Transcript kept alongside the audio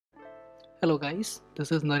Hello guys,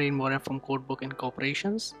 this is Nareen More from Codebook and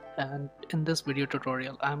Corporations, and in this video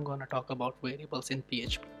tutorial I'm going to talk about variables in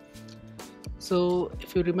PHP. So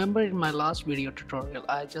if you remember in my last video tutorial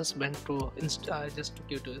I just took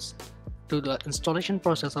you to the installation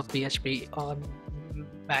process of PHP on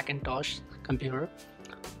Macintosh computer.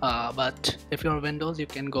 But if you're Windows you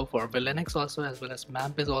can go for Linux also, as well as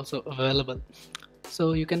MAMP is also available.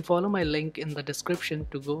 So you can follow my link in the description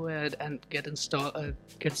to go ahead and get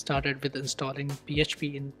started with installing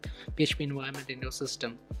PHP in PHP environment in your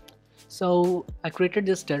system. So I created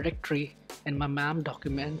this directory in my MAMP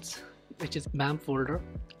documents, which is MAMP folder,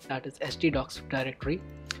 that is htdocs directory,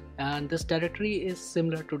 and this directory is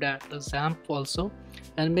similar to that the XAMPP also,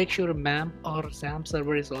 and make sure MAMP or XAMPP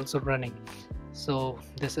server is also running. So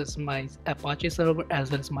this is my Apache server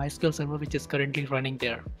as well as MySQL server, which is currently running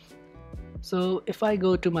there. So if I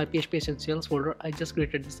go to my PHP Essentials folder, I just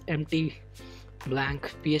created this empty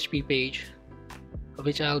blank PHP page,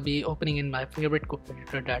 which I'll be opening in my favorite code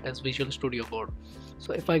editor, that is Visual Studio Code.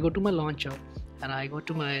 So if I go to my launcher and I go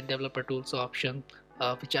to my developer tools option,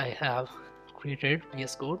 which I have created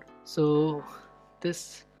VS Code, so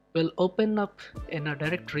this will open up in a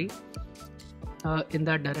directory, in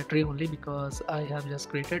that directory only, because I have just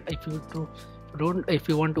created. If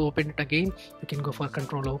you want to open it again, you can go for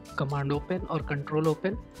command open or control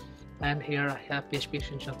open, and here I have PHP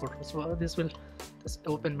Essential folder. So this will just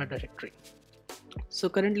open my directory. So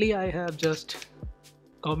currently I have just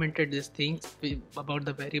commented these things about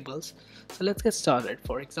the variables. So let's get started.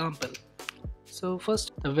 For example, so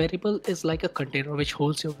first, the variable is like a container which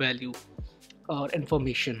holds your value or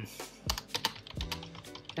information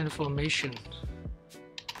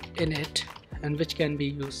in it, and which can be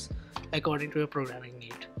used according to your programming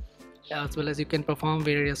need, as well as you can perform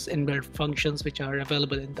various inbuilt functions which are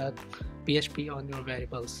available in that PHP on your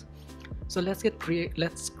variables. So let's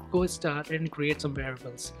go start and create some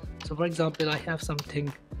variables. So for example, I have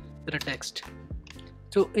something with a text.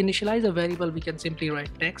 To initialize a variable, we can simply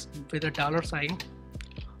write text with a $sign,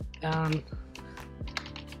 and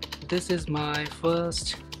this is my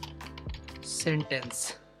first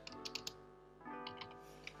sentence.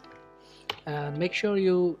 And make sure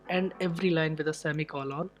you end every line with a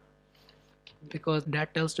semicolon, because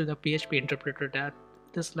that tells to the PHP interpreter that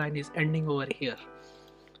this line is ending over here.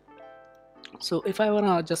 So if I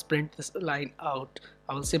wanna just print this line out,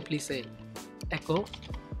 I will simply say echo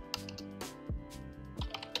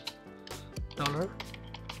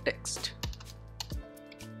 $text,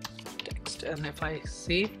 and if I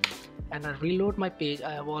save and I reload my page,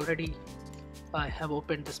 I have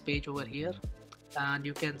opened this page over here. And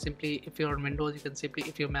you can simply, if you're on Windows, you can simply,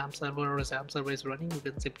 if your MAMP server or XAMPP server is running, you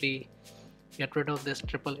can simply get rid of this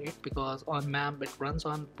 888, because on MAMP it runs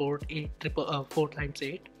on port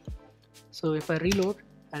 4x8. So if I reload,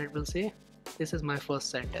 and it will say this is my first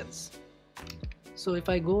sentence. So if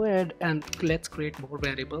I go ahead and let's create more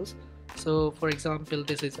variables. So for example,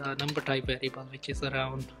 this is a number type variable which is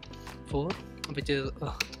around 4,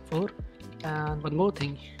 and one more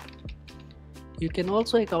thing, you can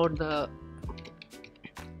also account the,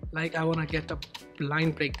 like I want to get a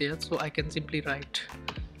line break there, so I can simply write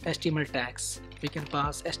HTML tags. We can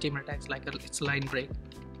pass HTML tags like it's line break,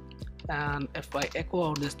 and if I echo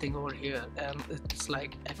out this thing over here, and it's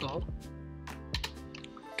like echo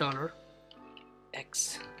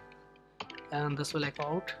 $x, and this will echo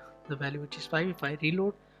out the value which is 5. If I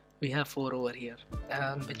reload, we have 4 over here,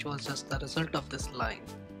 and which was just the result of this line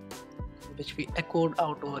which we echoed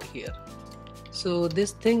out over here. So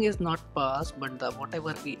this thing is not passed, but the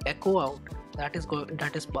whatever we echo out, that is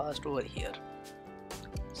passed over here.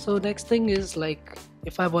 So next thing is, like,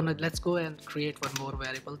 if I wanna, let's go and create one more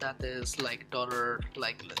variable that is like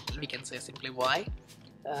like we can say simply y,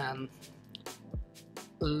 and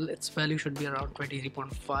its value should be around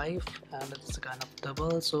 23.5, and it's kind of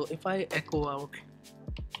double. So if I echo out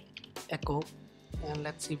echo, and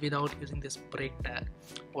let's see without using this break tag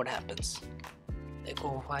what happens.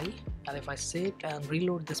 Echo y, and if I save and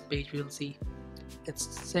reload this page, we will see it's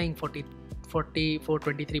saying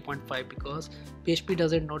 2423.5, because PHP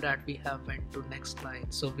doesn't know that we have went to next line,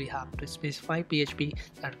 so we have to specify PHP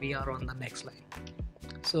that we are on the next line.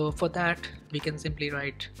 So for that, we can simply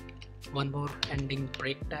write one more ending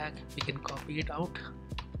break tag. We can copy it out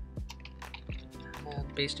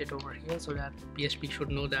and paste it over here, so that PHP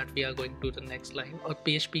should know that we are going to the next line, or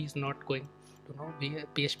PHP is not going to know.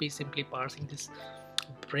 PHP is simply parsing this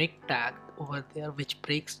break tag over there, which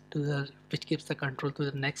gives the control to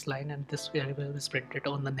the next line, and this variable is printed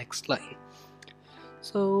on the next line.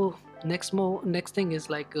 So next thing is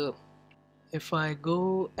like, if I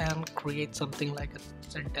go and create something like a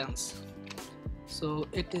sentence, So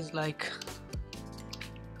it is like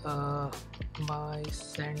my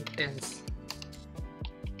sentence.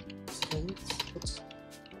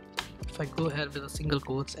 If I go ahead with a single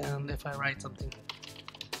quotes and if I write something,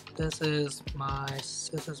 this is my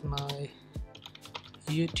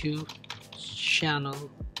YouTube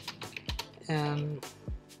channel, and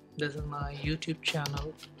this is my YouTube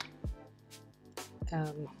channel,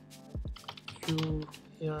 and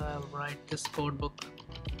here I'll write this codebook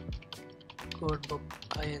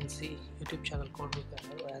inc YouTube channel codebook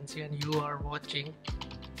inc, and you are watching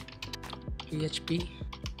PHP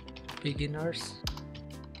beginners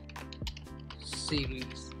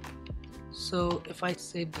series. So if I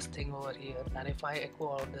save this thing over here and if I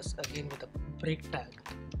echo out this again with a break tag,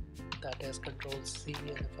 that is Control C,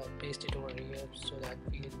 and if I paste it over here so that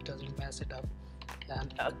it doesn't mess it up,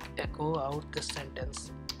 and echo out this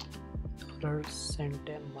sentence, my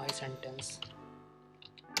sentence,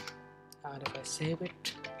 and if I save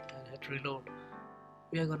it and hit reload,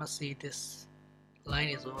 we are gonna see this line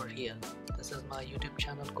is over here. This is my YouTube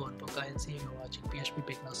channel codebook inc, you're watching PHP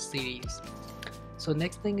beginners series. So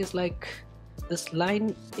next thing is like this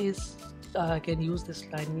line is I can use this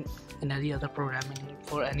line in any other programming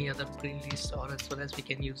for any other playlist, or as well as we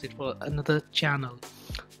can use it for another channel,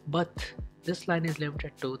 but this line is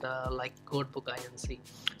limited to the like codebook inc.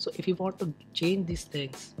 So if you want to change these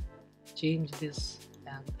things, change this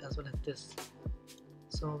and as well as this,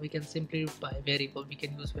 so we can simply by variable, we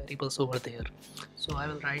can use variables over there. So I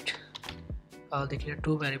will write, I'll declare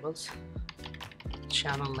two variables,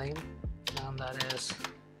 channel name, and that is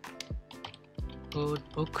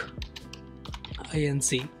codebook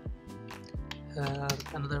inc, and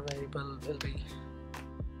another variable will be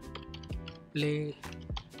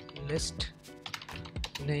playlist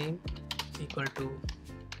name equal to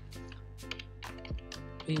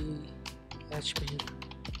PHP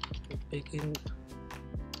beginners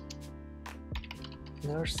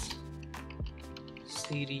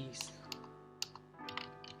series,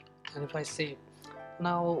 and if I save,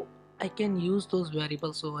 now I can use those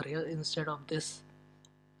variables over here instead of this,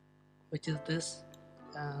 which is this,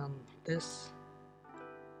 and this,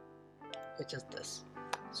 which is this.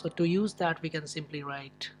 So to use that, we can simply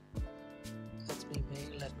write,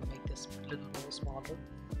 let me make this a little more smaller.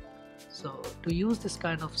 So to use this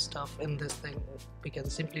kind of stuff in this thing, we can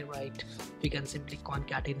simply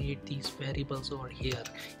concatenate these variables over here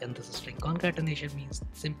in this string. Concatenation means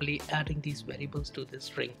simply adding these variables to this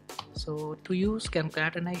string. So to use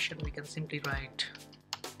concatenation, we can simply write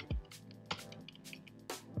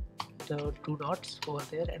the two dots over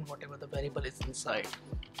there and whatever the variable is inside,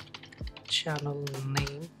 channel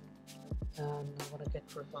name, and I want to get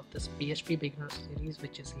rid of this PHP beginner series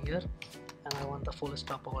which is here, and I want the full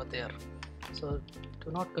stop over there. So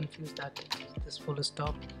do not confuse that this full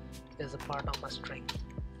stop is a part of a string.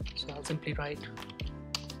 So I'll simply write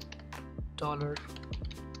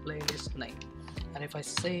 $playlist name, and if I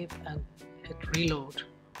save and hit reload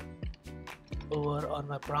over on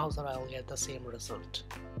my browser, I'll get the same result.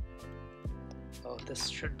 So this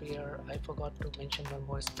should be here. I forgot to mention one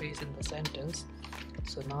more space in the sentence.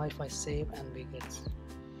 So now if I save and we get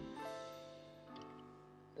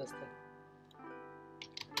this thing,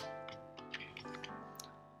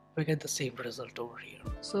 we get the same result over here.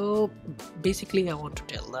 So basically I want to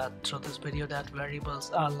tell that through this video that variables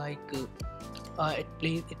are like it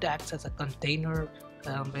acts as a container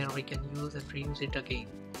where we can use and reuse it again.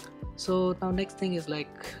 So now next thing is like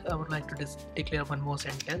I would like to declare one more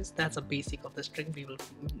sentence. That's a basic of the string. We will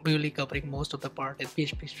be covering most of the part in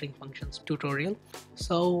PHP string functions tutorial.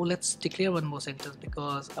 So let's declare one more sentence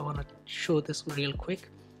because I want to show this real quick.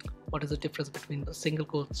 What is the difference between a single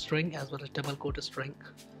quote string as well as double quote string?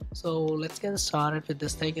 So let's get started with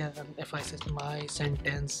this thing, and if I say my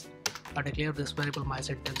sentence, I declare this variable my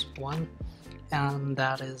sentence 1, and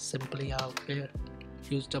that is simply I'll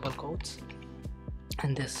use double quotes,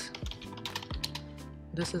 and this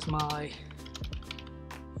is my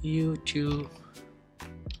YouTube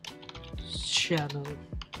channel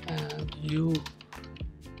and you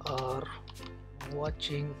are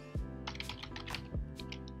watching,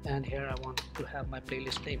 and here I want to have my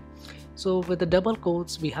playlist name. So with the double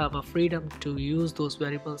quotes we have a freedom to use those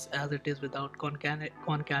variables as it is without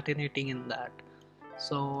concatenating in that.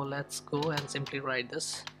 So let's go and simply write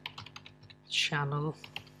this channel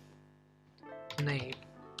name,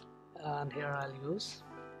 and here I'll use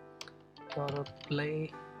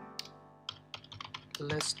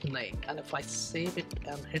playlist name, and if I save it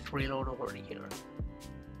and hit reload over here,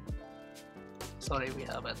 sorry we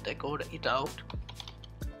haven't echoed it out,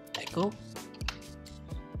 echo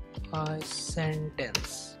my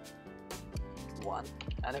sentence 1,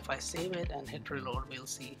 and if I save it and hit reload, we'll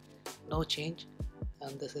see no change,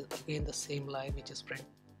 and this is again the same line which is print.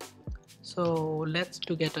 So let's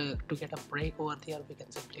to get a break over there, we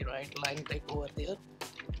can simply write line break over there,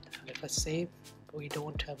 and if I save, we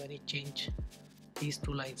don't have any change. These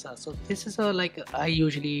two lines are, so this is a like I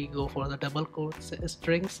usually go for the double quotes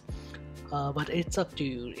strings, but it's up to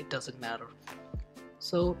you, it doesn't matter.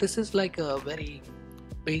 So this is like a very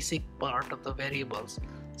basic part of the variables.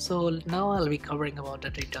 So now I'll be covering about the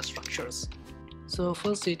data structures. So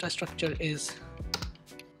first data structure is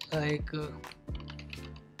like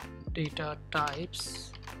data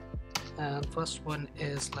types, and first one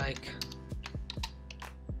is like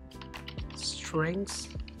strings,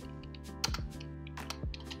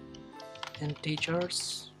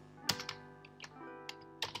 integers,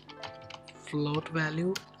 float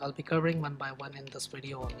value. I'll be covering one by one in this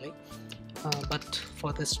video only, but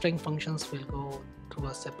for the string functions we'll go to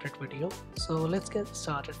a separate video. So let's get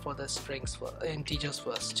started for the strings, for integers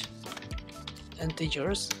first.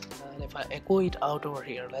 Integers, and if I echo it out over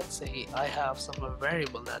here, let's say I have some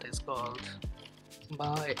variable that is called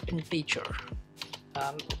my integer,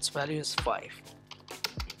 and its value is 5,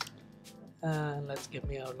 and let's give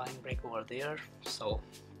me a line break over there. So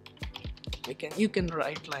you can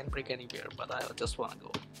write line break anywhere, but I just want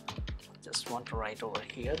to write over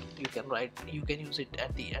here. You can use it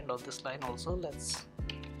at the end of this line also. Let's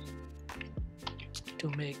to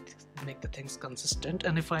make the things consistent,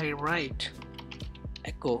 and if I write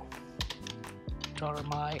echo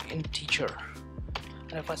 $my integer,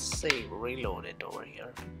 and if I say reload it over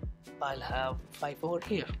here, I'll have 5 over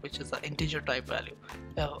here, which is the integer type value.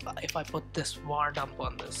 If I put this var dump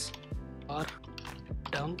on this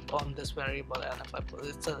variable, and if I put,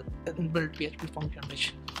 it's a inbuilt PHP function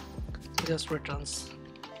which just returns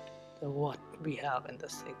what we have in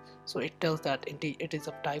this thing. So it tells that it is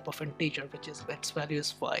a type of integer, which is its value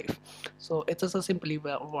is 5. So it's just a simply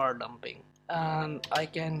var dumping, and I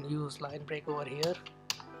can use line break over here.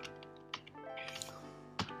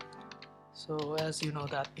 So as you know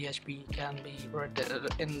that PHP can be written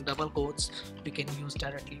in double quotes, we can use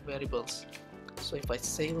directly variables. So if I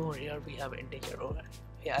save over here, we have integer over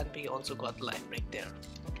here, and we also got line break there.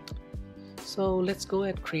 So let's go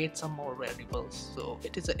and create some more variables. So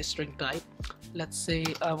it is a string type. Let's say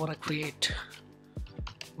I want to create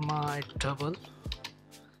my double,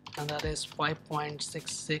 and that is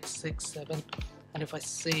 5.6667, and if I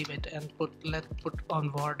save it and let's put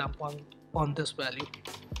on var dump on this value,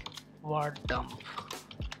 var dump,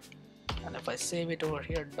 and if I save it over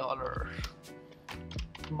here, dollar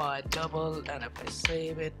my double, and if I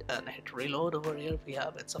save it and hit reload over here, we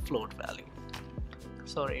have it's a float value.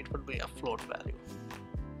 Sorry, it would be a float value,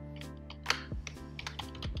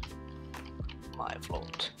 my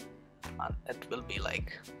float, and it will be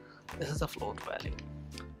like this is a float value.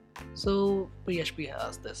 So PHP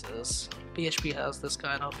has this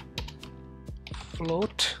kind of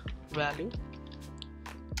float value.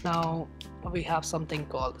 Now we have something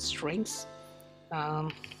called strings.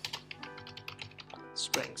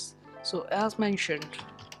 So as mentioned,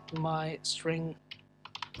 my string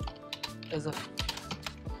is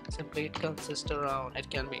simply it consists around, it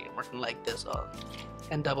can be written like this or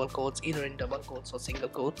in double quotes, either in double quotes or single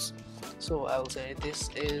quotes. So I will say this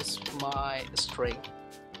is my string,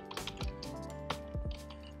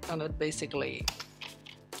 and it basically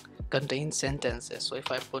contains sentences. So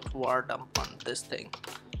if I put var dump on this thing,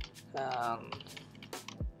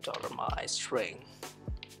 $my string,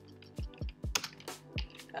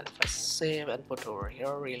 and if I save and put over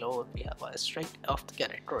here reload, we have a string of the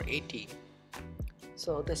character 18.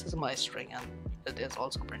 So this is my string, and it is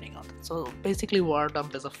also printing out. So basically var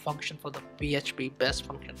dump is a function for the PHP, best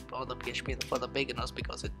function for the PHP for the beginners,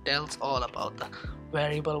 because it tells all about the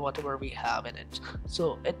variable whatever we have in it.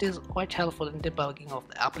 So it is quite helpful in debugging of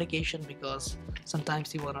the application, because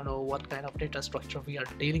sometimes you want to know what kind of data structure we are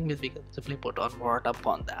dealing with. We can simply put on var dump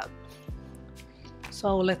on that.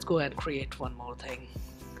 So let's go and create one more thing,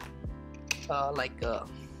 like a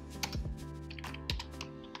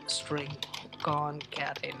string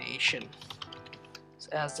concatenation,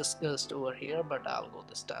 as discussed over here, but I'll go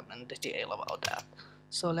this time in detail about that.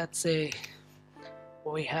 So let's say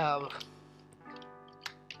we have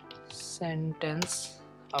sentence,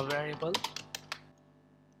 a variable.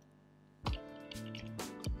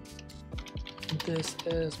 This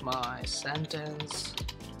is my sentence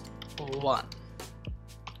 1,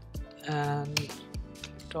 and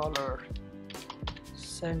dollar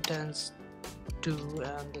sentence 2,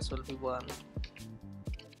 and this will be 1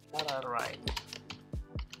 that I write.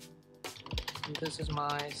 This is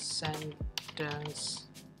my sentence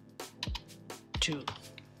 2,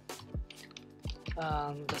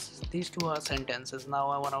 These two are sentences. Now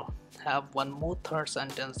I want to have one more third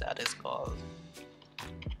sentence that is called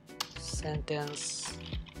sentence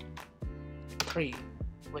 3,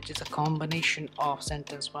 which is a combination of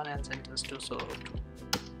sentence 1 and sentence 2. So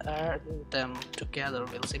to add them together,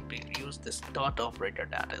 we'll simply use this dot operator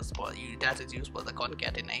that is used for the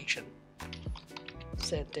concatenation.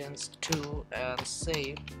 Sentence 2 and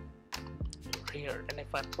save here, and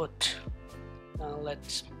if I put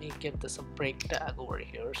let me give this a break tag over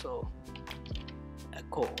here, so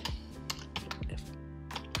echo if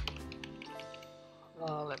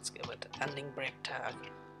let's give it an ending break tag.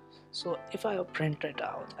 So if I print it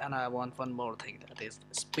out and I want one more thing, that is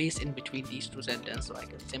space in between these two sentences, so I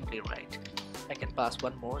can simply write, I can pass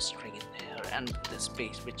one more string in there and this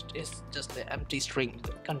space, which is just the empty string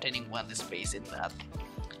containing one space in that.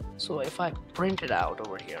 So if I print it out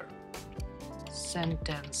over here,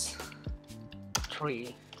 sentence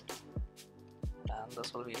 3, and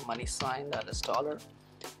this will be money sign, that is dollar,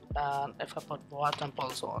 and if I put bottom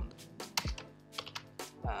also on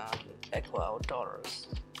and echo out dollars,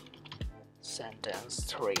 sentence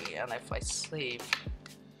 3, and if I save,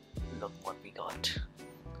 look what we got.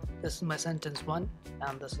 This is my sentence 1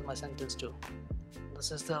 and this is my sentence 2.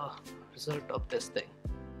 This is the result of this thing.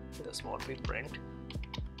 This is what we print,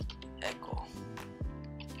 echo.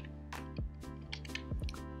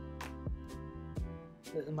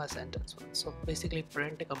 This is my sentence 1. So basically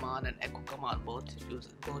print command and echo command both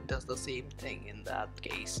does the same thing in that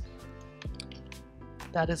case.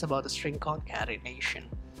 That is about the string concatenation.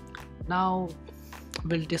 Now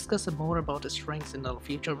we'll discuss more about the strings in the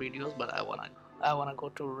future videos, but I wanna go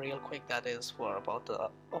to real quick, that is for about the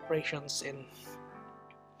operations in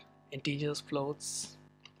integers, floats.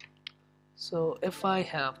 So if I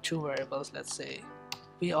have two variables, let's say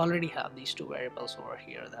we already have these two variables over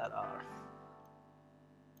here that are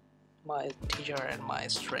my integer and my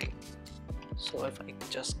string. So if I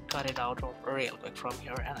just cut it out real quick from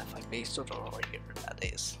here and if I paste it over here, that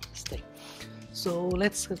is this thing. So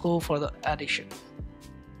let's go for the addition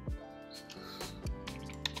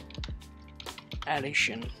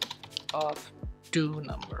of two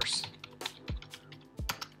numbers,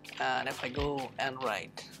 and if I go and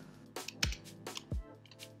write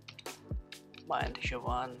my integer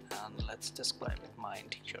 1, and let's describe it my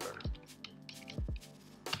integer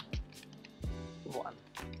 1,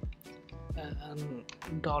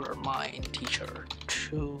 and dollar my integer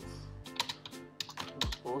 2,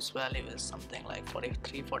 whose value is something like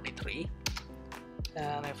 43,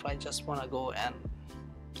 and if I just want to go and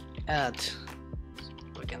add,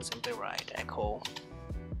 we can simply write echo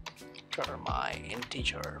my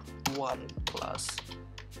integer 1 plus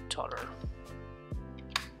dollar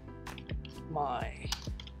my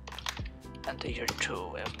integer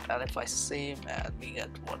 2, and if I save, and we get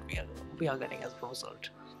what we are getting as a result.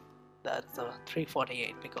 That's the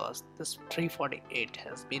 348, because this 348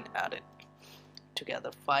 has been added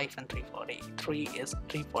together. 5 and 343 is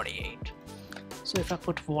 348. So if I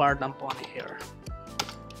put var dump on here,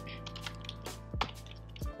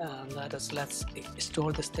 and that is, let's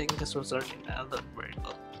store this thing, this result in another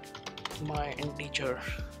variable, my integer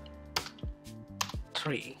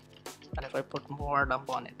 3, and if I put var dump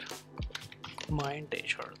on it, my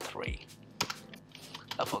integer 3,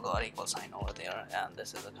 I forgot equal sign over there, and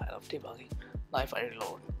this is a kind of debugging. Now if I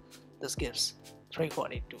reload, this gives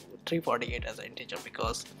 348 as an integer,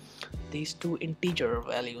 because these two integer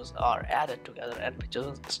values are added together, and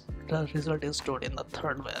the result is stored in the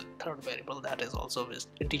third variable that is also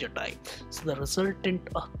integer type. So the resultant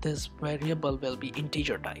of this variable will be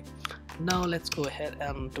integer type. Now let's go ahead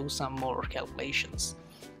and do some more calculations.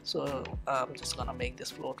 So I'm just gonna make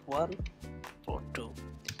this float 1, float 2,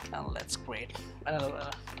 and let's create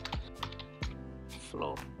another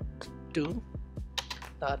float 2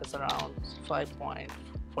 that is around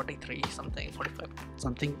 5.43 something, 45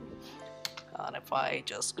 something, and if I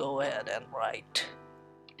just go ahead and write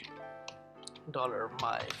dollar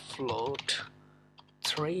my float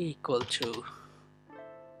 3 equal to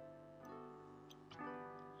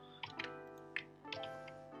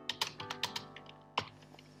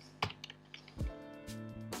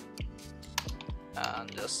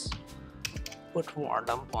and just put var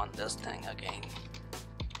dump on this thing again,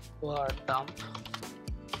 var dump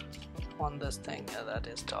on this thing, that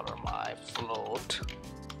is dollar my float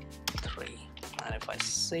 3, and if I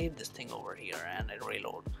save this thing over here and I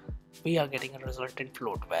reload, we are getting a resultant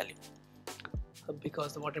float value,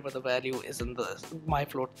 because whatever the value is in the my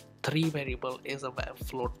float 3 variable is a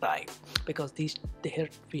float type, because here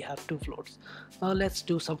we have two floats. Now let's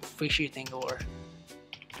do some fishy thing over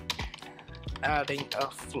adding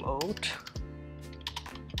a float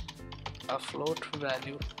a float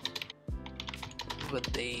value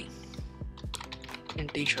with the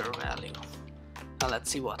integer value. Now let's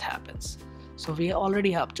see what happens. So we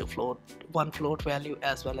already have one float value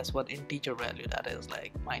as well as one integer value, that is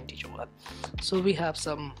like my integer one. So we have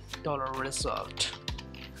some $result,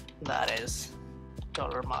 that is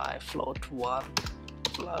 $my float 1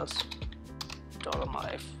 plus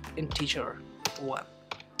 $my integer 1.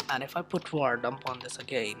 And if I put var dump on this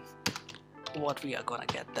again, what we are gonna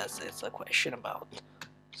get, that's it's a question about.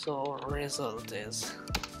 So result is,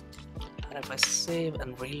 and if I save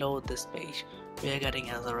and reload this page, we are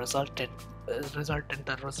getting as a resultant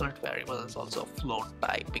the result variable is also float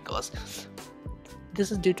type, because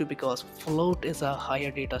this is because float is a higher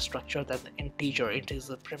data structure than the integer. It is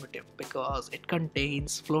a primitive because float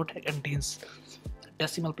contains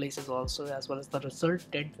decimal places also, as well as the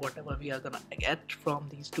resultant whatever we are gonna get from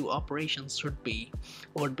these two operations would be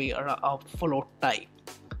a float type.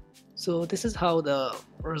 So this is how the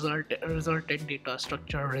resultant data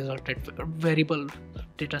structure, resultant variable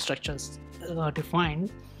data structures are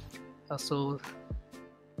defined. So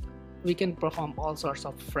we can perform all sorts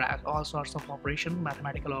of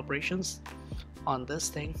mathematical operations on this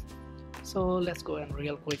thing. So let's go and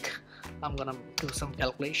real quick, I'm gonna do some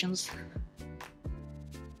calculations.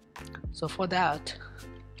 So for that,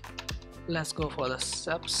 let's go for the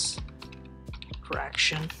subtraction.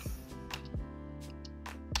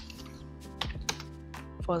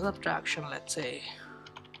 For subtraction, let's say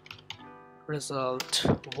result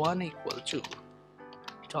 1 equal to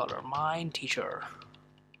 $my integer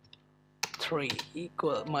 3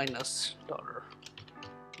 equal minus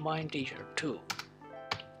 $my integer 2.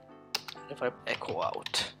 If I echo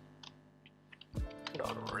out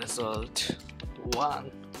result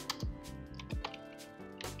 1,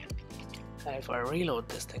 and if I reload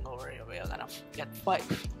this thing over here, we are gonna get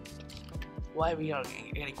 5. Why we are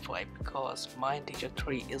getting 5? Because my integer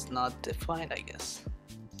 3 is not defined, I guess.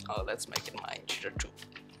 Oh, let's make it my integer 2.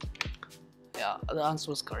 Yeah, the answer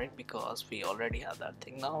was correct because we already have that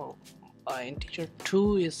thing. Now my integer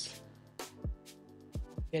 2 is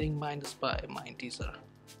getting minus by my integer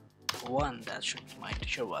 1. That should be my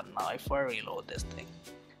integer 1. Now if I reload this thing,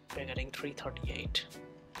 we're getting 338.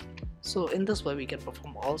 So in this way we can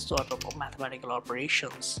perform all sorts of mathematical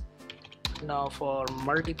operations. Now for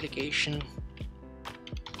multiplication,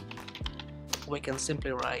 we can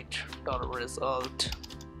simply write result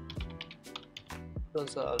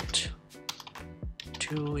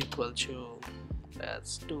 2 equal to,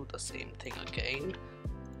 let's do the same thing again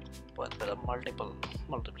but with a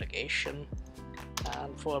multiplication,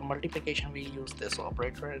 and for multiplication we use this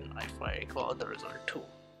operator, and if I echo the result 2,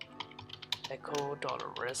 echo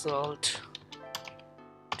 $result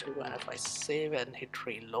 2, and if I save and hit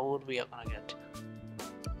reload, we are gonna get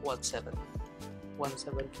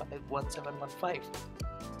 1715.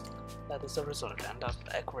 That is the result, and that's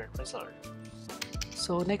the accurate result.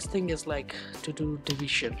 So next thing is like to do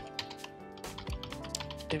division.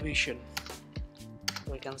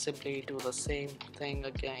 We can simply do the same thing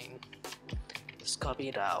again, just copy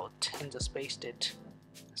it out and just paste it.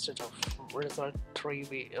 Instead of result 2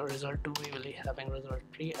 we will be having result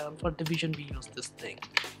 3, and for division we use this thing.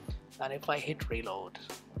 And if I hit reload,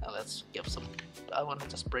 now let's give some, I want to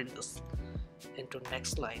just print this into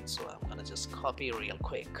next line, so I'm gonna just copy real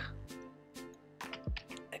quick,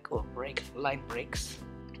 echo line breaks,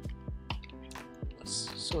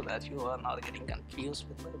 so that you are not getting confused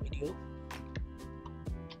with my video.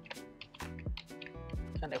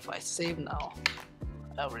 And if I save now,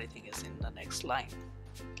 everything is in the next line.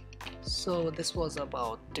 So this was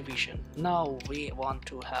about division. Now we want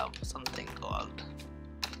to have something called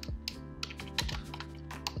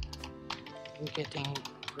getting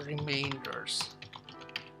remainders.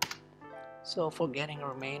 So for getting a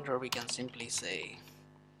remainder, we can simply say,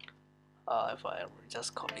 if I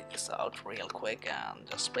just copy this out real quick and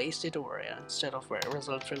just paste it over here, instead of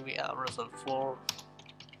result 3 we have result 4,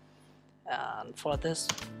 and for this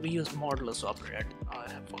we use modulus operator. I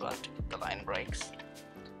have forgot to get the line breaks.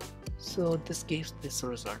 So this gives this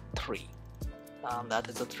result 3, and that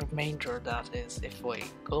is a remainder. That is, if we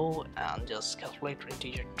go and just calculate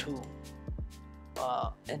integer 2,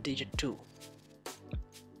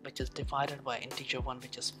 which is divided by integer 1,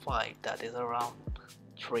 which is 5, that is around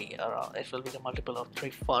 3. It will be the multiple of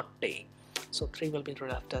 340. So 3 will be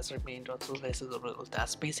left as remainder. So this is the result.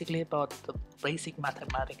 That's basically about the basic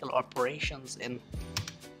mathematical operations in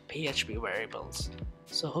PHP variables.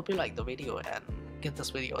 So hope you like the video and give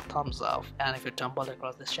this video a thumbs up, and if you stumbled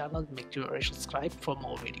across this channel, make sure you subscribe for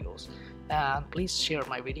more videos, and please share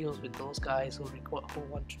my videos with those guys who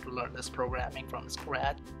wanted to learn this programming from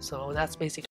scratch. So that's basically